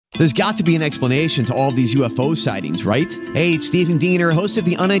There's got to be an explanation to all these UFO sightings, right? Hey, it's Stephen Diener, host of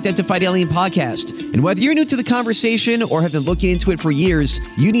the Unidentified Alien Podcast. And whether you're new to the conversation or have been looking into it for years,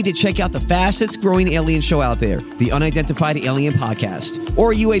 you need to check out the fastest growing alien show out there, the Unidentified Alien Podcast,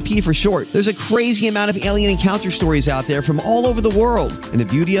 or UAP for short. There's a crazy amount of alien encounter stories out there from all over the world. And the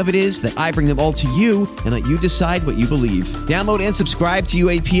beauty of it is that I bring them all to you and let you decide what you believe. Download and subscribe to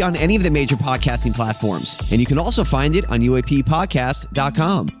UAP on any of the major podcasting platforms. And you can also find it on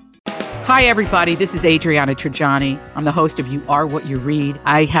UAPpodcast.com. Hi, everybody. This is Adriana Trajani. I'm the host of You Are What You Read.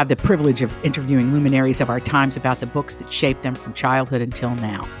 I have the privilege of interviewing luminaries of our times about the books that shaped them from childhood until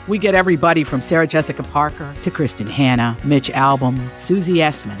now. We get everybody from Sarah Jessica Parker to Kristen Hanna, Mitch Albom, Susie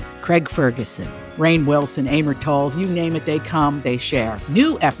Essman, Craig Ferguson, Rainn Wilson, Amor Tolls, you name it, they come, they share.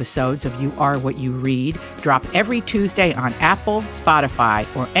 New episodes of You Are What You Read drop every Tuesday on Apple,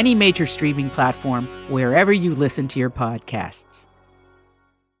 Spotify, or any major streaming platform wherever you listen to your podcasts.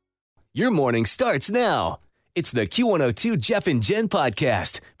 Your morning starts now. It's the Q102 Jeff and Jen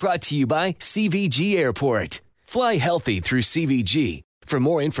podcast brought to you by CVG Airport. Fly healthy through CVG. For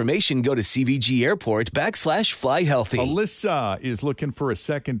more information, go to CVG Airport /fly healthy. Alyssa is looking for a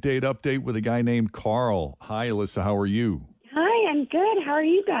second date update with a guy named Carl. Hi, Alyssa. How are you? Hi, I'm good. How are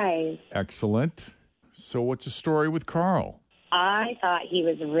you guys? Excellent. So what's the story with Carl? I thought he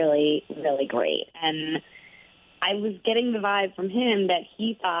was really, really great. And I was getting the vibe from him that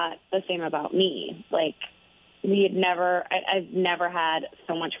he thought the same about me. Like, I've never had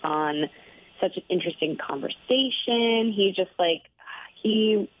so much fun, such an interesting conversation. He just, like,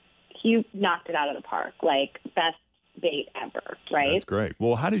 he knocked it out of the park. Like, best date ever, right? That's great.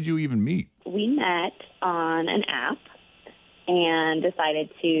 Well, how did you even meet? We met on an app and decided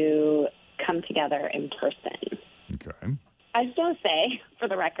to come together in person. Okay. I just want to say, for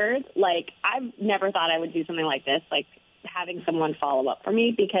the record, like, I've never thought I would do something like this, like having someone follow up for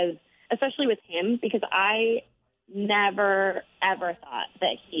me, because, especially with him, because I never, ever thought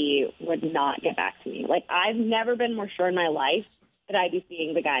that he would not get back to me. Like, I've never been more sure in my life that I'd be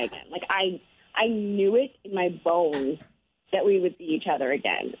seeing the guy again. Like, I knew it in my bones that we would see each other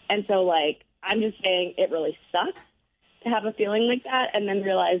again. And so, like, I'm just saying it really sucks to have a feeling like that and then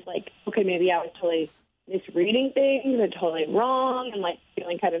realize, like, okay, maybe I was totally misreading things and totally wrong and, like,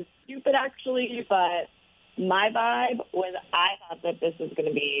 feeling kind of stupid, actually. But my vibe was I thought that this was going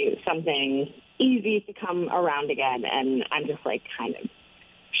to be something easy to come around again, and I'm just, like, kind of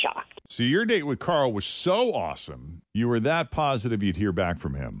shocked. So your date with Carl was so awesome, you were that positive you'd hear back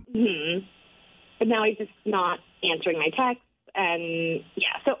from him. Mm-hmm. But now he's just not answering my texts. And,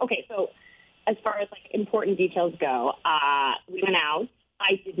 yeah, so as far as, like, important details go, we went out.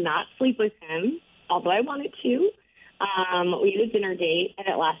 I did not sleep with him, although I wanted to. We had a dinner date, and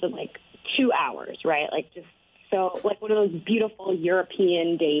it lasted, like, 2 hours, right? Like, just so, like, one of those beautiful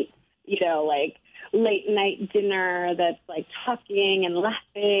European dates, you know, like, late-night dinner that's, like, talking and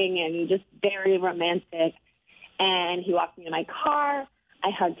laughing and just very romantic. And he walked me to my car.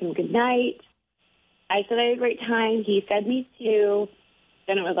 I hugged him goodnight. I said I had a great time. He said me too.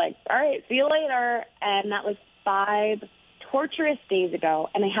 Then it was like, all right, see you later. And that was 5 torturous days ago,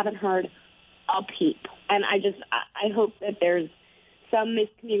 and I haven't heard a peep. And I hope that there's some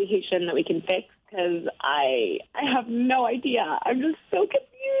miscommunication that we can fix, because I have no idea. I'm just so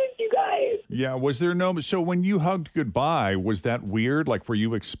confused, you guys. Yeah, was there so when you hugged goodbye, was that weird? Like, were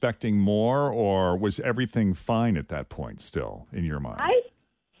you expecting more, or was everything fine at that point still in your mind?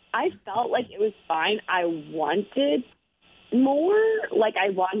 I felt like it was fine. I wanted more. Like, I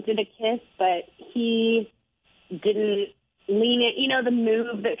wanted a kiss, but he didn't lean it. You know, the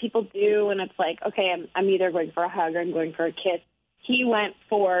move that people do, and it's like, okay, I'm either going for a hug or I'm going for a kiss. He went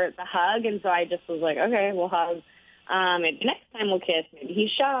for the hug, and so I just was like, okay, we'll hug. Maybe next time we'll kiss. Maybe he's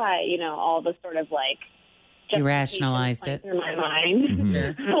shy. You know, all the sort of, like, you rationalized it through my mind.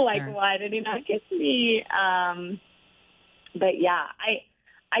 Mm-hmm. Like, why did he not kiss me? But yeah,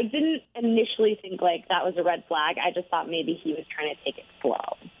 I didn't initially think, like, that was a red flag. I just thought maybe he was trying to take it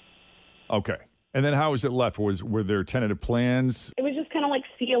slow. Okay. And then how was it left? Were there tentative plans? It was just kind of like,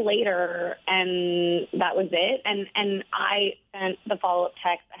 see you later, and that was it. And I sent the follow-up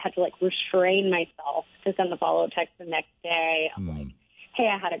text. I had to, like, restrain myself to send the follow-up text the next day. I'm like, hey,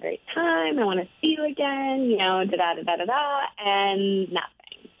 I had a great time. I want to see you again, you know, da-da-da-da-da-da, and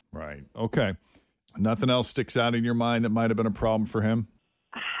nothing. Right. Okay. Nothing else sticks out in your mind that might have been a problem for him?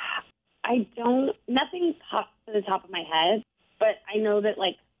 Nothing pops to the top of my head, but I know that,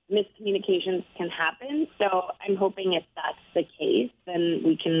 like, miscommunications can happen. So I'm hoping if that's the case, then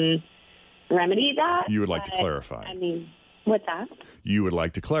we can remedy that. You would like to clarify. I mean, What's that? You would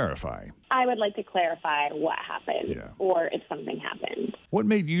like to clarify. I would like to clarify what happened Yeah. or if something happened. What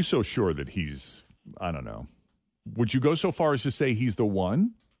made you so sure that he's, I don't know, would you go so far as to say he's the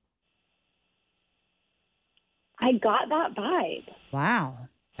one? I got that vibe. Wow.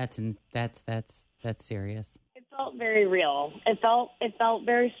 That's serious. It felt very real. It felt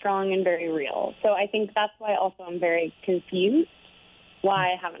very strong and very real. So I think that's why also I'm very confused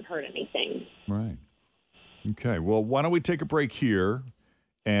why I haven't heard anything. Right. Okay. Well, why don't we take a break here?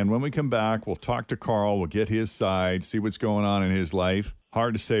 And when we come back, we'll talk to Carl. We'll get his side, see what's going on in his life.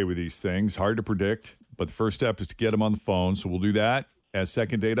 Hard to say with these things, hard to predict. But the first step is to get him on the phone. So we'll do that as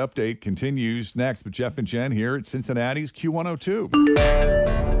Second Date Update continues next. But Jeff and Jen here at Cincinnati's Q102.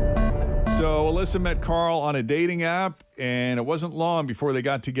 So Alyssa met Carl on a dating app, and it wasn't long before they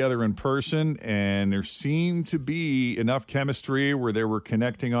got together in person, and there seemed to be enough chemistry where they were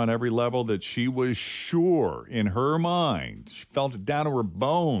connecting on every level that she was sure in her mind, she felt it down to her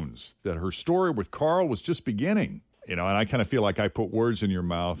bones, that her story with Carl was just beginning. You know, and I kind of feel like I put words in your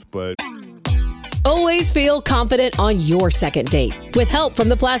mouth, but... Always feel confident on your second date. With help from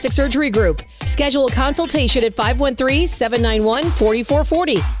the Plastic Surgery Group. Schedule a consultation at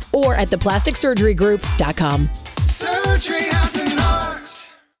 513-791-4440 or at theplasticsurgerygroup.com. Surgery has an art.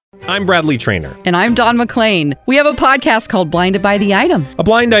 I'm Bradley Trainer. And I'm Don McClain. We have a podcast called Blinded by the Item. A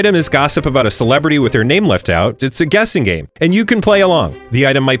blind item is gossip about a celebrity with their name left out. It's a guessing game, and you can play along. The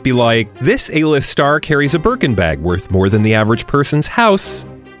item might be like, this A-list star carries a Birkin bag worth more than the average person's house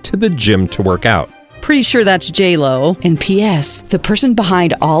to the gym to work out. Pretty sure that's J-Lo. And P.S. the person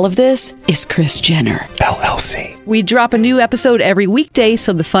behind all of this is Kris Jenner, LLC. We drop a new episode every weekday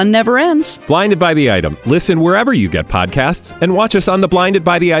so the fun never ends. Blinded by the Item. Listen wherever you get podcasts and watch us on the Blinded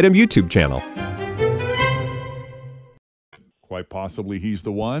by the Item YouTube channel. Quite possibly he's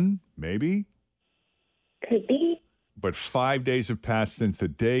the one, maybe. Could be. But 5 days have passed since the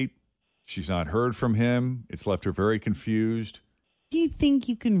date. She's not heard from him. It's left her very confused. Do you think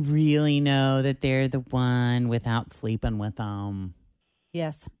you can really know that they're the one without sleeping with them?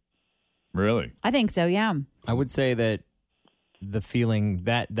 Yes. Really? I think so, yeah. I would say that the feeling,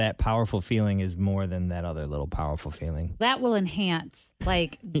 that powerful feeling is more than that other little powerful feeling. That will enhance,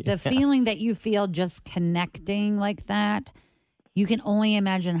 like, the feeling that you feel just connecting like that. You can only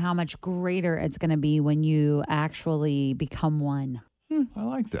imagine how much greater it's going to be when you actually become one. I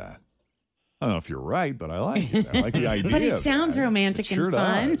like that. I don't know if you're right, but I like it. I like the idea. But it sounds of that. romantic It sure and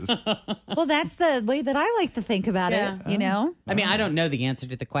fun. does. Well, that's the way that I like to think about it, you know? I mean, I don't know the answer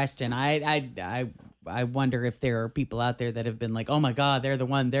to the question. I wonder if there are people out there that have been like, oh my God, they're the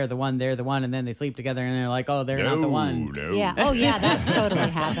one, and then they sleep together and they're like, oh, they're not the one. No. Yeah. Oh, yeah, that's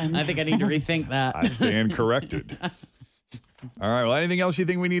totally happened. I think I need to rethink that. I stand corrected. All right. Well, anything else you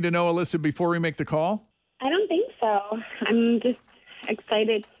think we need to know, Alyssa, before we make the call? I don't think so. I'm just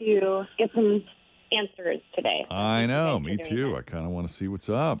excited to get some answers today. I know. Me too. I kind of want to see what's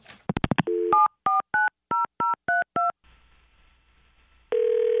up.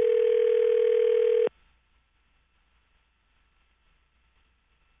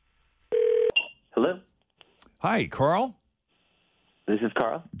 Hello. Hi, Carl. This is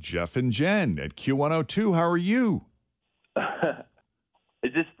Carl. Jeff and Jen at Q102. How are you?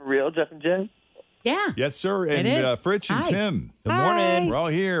 Is this for real, Jeff and Jen? Yeah. Yes, sir. It And is. Fritz and Hi. Tim. Good Hi. morning. We're all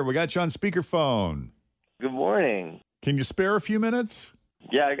here. We got you on speakerphone. Good morning. Can you spare a few minutes?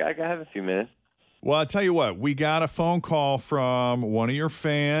 Yeah, I have a few minutes. Well, I'll tell you what. We got a phone call from one of your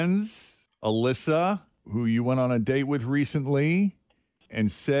fans, Alyssa, who you went on a date with recently,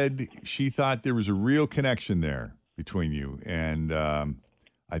 and said she thought there was a real connection there between you. And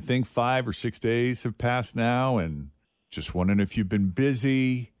I think 5 or 6 days have passed now, and just wondering if you've been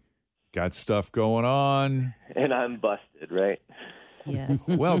busy, got stuff going on. And I'm busted, right? Yes.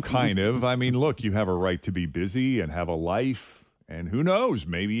 Well, kind of. I mean, look, you have a right to be busy and have a life, and who knows,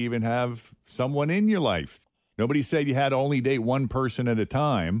 maybe even have someone in your life. Nobody said you had to only date one person at a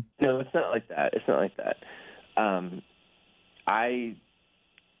time. No, it's not like that. It's not like that.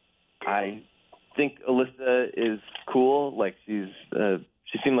 I think Alyssa is cool. Like she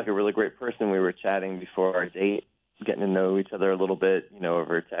seemed like a really great person. We were chatting before our date, getting to know each other a little bit, you know,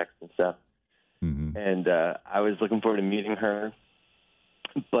 over text and stuff. Mm-hmm. And I was looking forward to meeting her.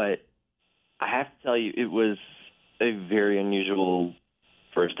 But I have to tell you, it was a very unusual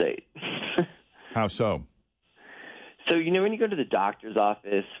first date. How so? So, you know, when you go to the doctor's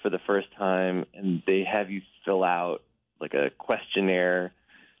office for the first time and they have you fill out like a questionnaire,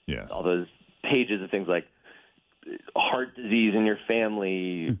 Yes. all those pages of things like heart disease in your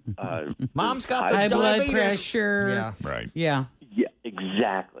family. Mom's got the High blood diabetes. pressure. Yeah. Right. Yeah. Yeah,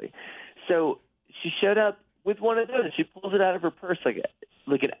 exactly. So she showed up with one of those. She pulls it out of her purse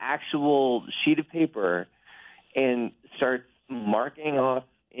like an actual sheet of paper and starts marking off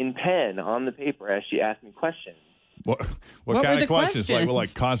in pen on the paper as she asked me questions. What kind of questions?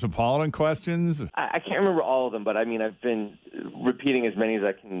 Like cosmopolitan questions? I can't remember all of them, but I mean, I've been repeating as many as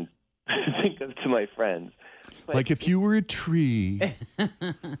I can think of to my friends. But like if you were a tree,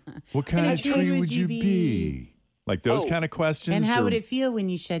 what kind of tree would you be? Like those kind of questions? And how would it feel when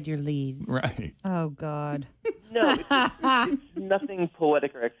you shed your leaves? Right. Oh, God. No, it's nothing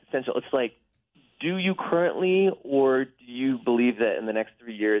poetic or existential. It's like, do you currently, or do you believe that in the next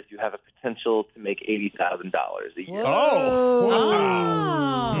 3 years you have a potential to make $80,000 a year? Oh,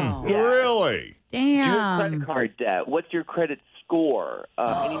 wow. Yeah. Really? Damn. Your credit card debt. What's your credit score?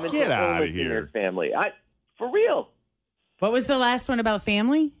 Any mental Get out of illness in here. your family? For real. What was the last one about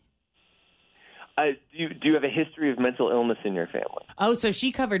family? Do you have a history of mental illness in your family? Oh, so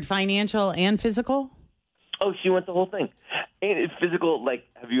she covered financial and physical? Oh, she went the whole thing. And it's physical, like,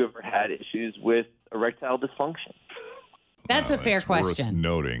 have you ever had issues with erectile dysfunction? That's a fair It's question. worth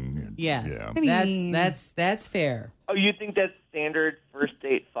noting. Yes. Yeah. I mean- That's fair. Oh, you think that's standard first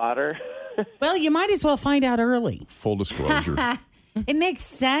date fodder? Well, you might as well find out early. Full disclosure. It makes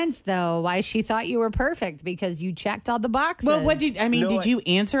sense, though, why she thought you were perfect because you checked all the boxes. Well, did you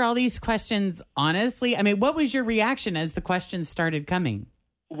answer all these questions honestly? I mean, what was your reaction as the questions started coming?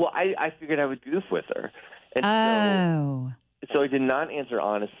 Well, I figured I would goof with her. And so I did not answer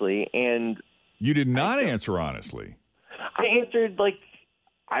honestly, and You did not answer honestly. I answered like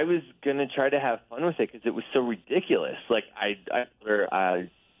I was gonna try to have fun with it because it was so ridiculous. Like I told her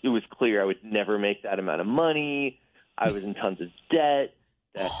it was clear I would never make that amount of money. I was in tons of debt.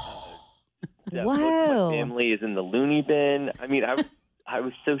 That Wow. my family is in the loony bin. I mean, I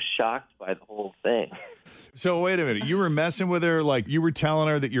was so shocked by the whole thing. So wait a minute. You were messing with her, like you were telling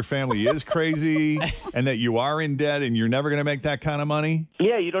her that your family is crazy and that you are in debt and you're never going to make that kind of money?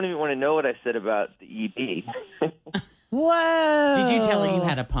 Yeah, you don't even want to know what I said about the ED. Whoa. Did you tell her you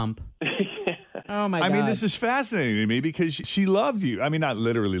had a pump? Oh, my God. I mean, this is fascinating to me because she loved you. I mean, not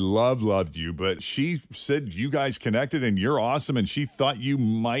literally loved you, but she said you guys connected and you're awesome and she thought you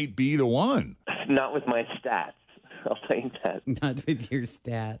might be the one. Not with my stats. I'll tell you that. Not with your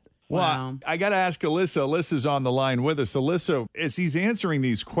stats. Well, Wow. I got to ask Alyssa. Alyssa's on the line with us. Alyssa, as he's answering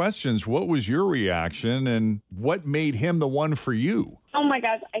these questions, what was your reaction and what made him the one for you? Oh my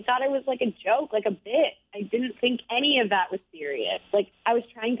gosh, I thought it was like a joke, like a bit. I didn't think any of that was serious. Like, I was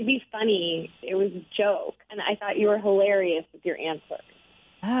trying to be funny. It was a joke. And I thought you were hilarious with your answers.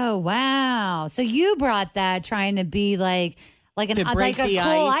 Oh, wow. So you brought that trying to be like an To break like a the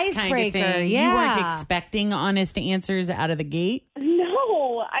cool ice icebreaker. kind of thing. Yeah. You weren't expecting honest answers out of the gate?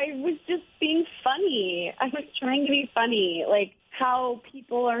 No, I was just being funny. I was trying to be funny. Like, how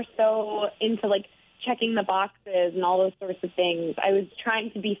people are so into, like, checking the boxes and all those sorts of things. I was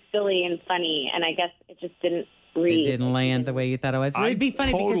trying to be silly and funny, and I guess it just didn't read. It didn't land the way you thought it was. It'd be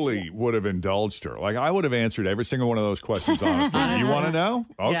funny totally would have indulged her. Like, I would have answered every single one of those questions honestly. You want to know?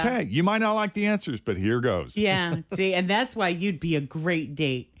 Okay. Yeah. You might not like the answers, but here goes. Yeah. See, and that's why you'd be a great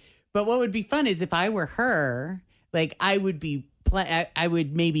date. But what would be fun is if I were her, like I would be, I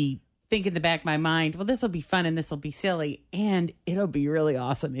would maybe think in the back of my mind, well, this will be fun and this will be silly. And it'll be really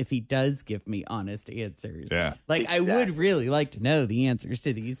awesome if he does give me honest answers. Yeah. Like I would really like to know the answers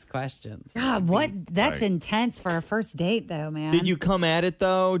to these questions. God, that's intense for a first date, though, man. Did you come at it,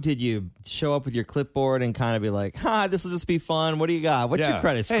 though? Did you show up with your clipboard and kind of be like, this will just be fun? What do you got? What's your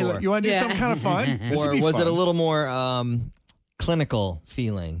credit score? Hey, look, you want to do something kind of fun? Or was it a little more clinical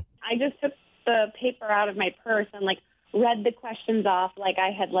feeling? I just took the paper out of my purse and, like, read the questions off like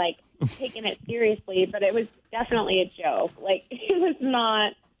I had, like, taken it seriously, but it was definitely a joke. Like, it was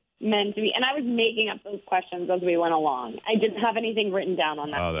not meant to be. And I was making up those questions as we went along. I didn't have anything written down on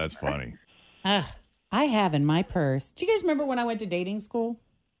that. Oh, that's funny. I have in my purse. Do you guys remember when I went to dating school?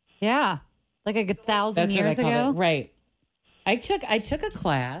 Yeah. Like 1,000 That's years what I call ago? it. Right. I took a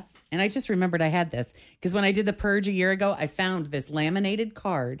class, and I just remembered I had this because when I did the purge a year ago, I found this laminated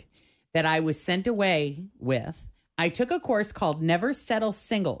card that I was sent away with. I took a course called Never Settle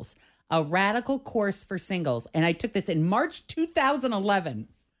Singles, a radical course for singles, and I took this in March 2011.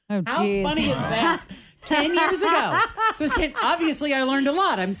 Oh, How funny is that? 10 years ago. So obviously I learned a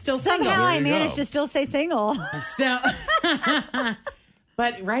lot. I'm still single. Somehow I managed to still stay single. So,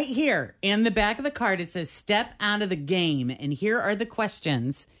 but right here in the back of the card, it says step out of the game. And here are the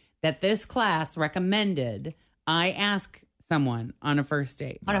questions that this class recommended I ask someone on a first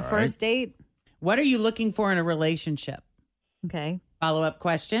date. On a first date? What are you looking for in a relationship? Okay. Follow-up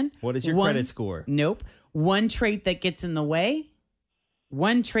question. What is your credit score? Nope. One trait that gets in the way.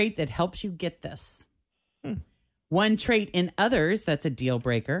 One trait that helps you get this. One trait in others that's a deal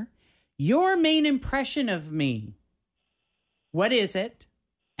breaker. Your main impression of me. What is it?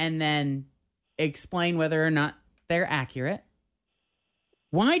 And then explain whether or not they're accurate.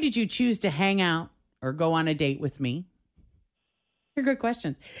 Why did you choose to hang out or go on a date with me? They're good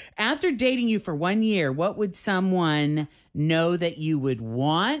questions. After dating you for 1 year, what would someone know that you would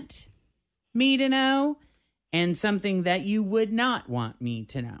want me to know? And something that you would not want me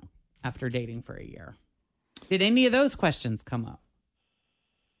to know after dating for a year? Did any of those questions come up?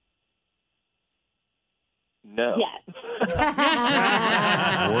 No. Yes.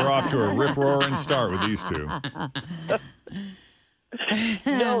 We're off to a rip-roaring start with these two.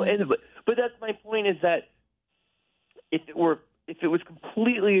 No, but that's my point, is that if it was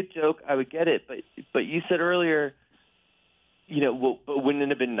completely a joke, I would get it. But you said earlier, but wouldn't it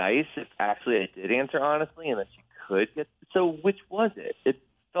have been nice if actually I did answer honestly and that you could get? So which was it? It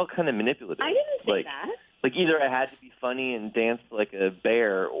felt kind of manipulative. I didn't say that. Like either I had to be funny and dance like a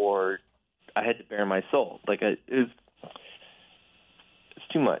bear, or I had to bare my soul. It's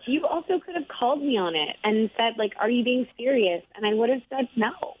too much. You also could have called me on it and said, are you being serious? And I would have said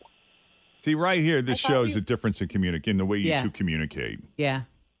no. See, right here, this shows a difference in the way you two communicate. Yeah.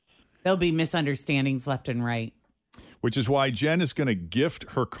 There'll be misunderstandings left and right. Which is why Jen is going to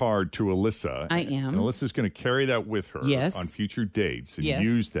gift her card to Alyssa. I am. And Alyssa's going to carry that with her on future dates and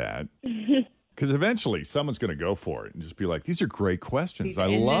use that. Because eventually someone's going to go for it and just be like, these are great questions. I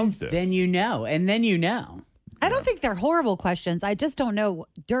love this. Then you know. And then you know. I don't think they're horrible questions. I just don't know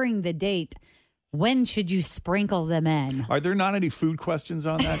during the date, when should you sprinkle them in? Are there not any food questions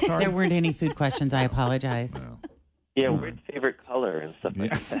on that card? There weren't any food questions. I apologize. No. Yeah, where's favorite color and stuff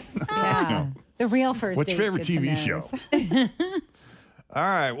like that. Yeah. The real first What's date favorite TV show? All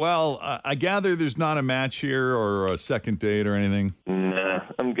right. Well, I gather there's not a match here or a second date or anything. Nah,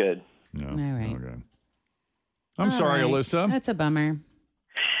 I'm good. No. All right. Okay. I'm sorry, Alyssa. That's a bummer.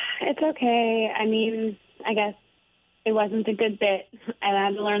 It's okay. I mean, I guess it wasn't a good bit. I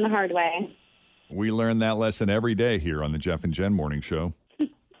had to learn the hard way. We learn that lesson every day here on the Jeff and Jen Morning Show.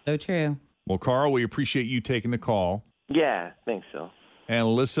 So true. Well, Carl, we appreciate you taking the call. Yeah, thanks, so. And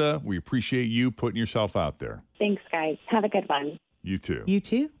Alyssa, we appreciate you putting yourself out there. Thanks, guys. Have a good one. You too. You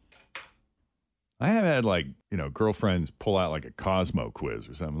too? I have had girlfriends pull out a Cosmo quiz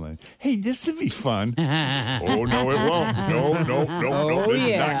or something like, hey, this would be fun. Oh, no, it won't. No. This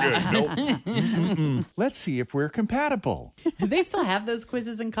is not good. No. Let's see if we're compatible. Do they still have those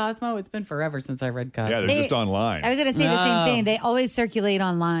quizzes in Cosmo? It's been forever since I read Cosmo. Yeah, they're just online. I was going to say the same thing. They always circulate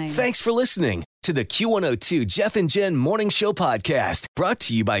online. Thanks for listening to the Q102 Jeff and Jen Morning Show podcast, brought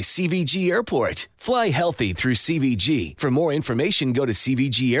to you by CVG Airport. Fly healthy through CVG. For more information, go to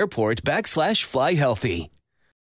CVG Airport /fly healthy.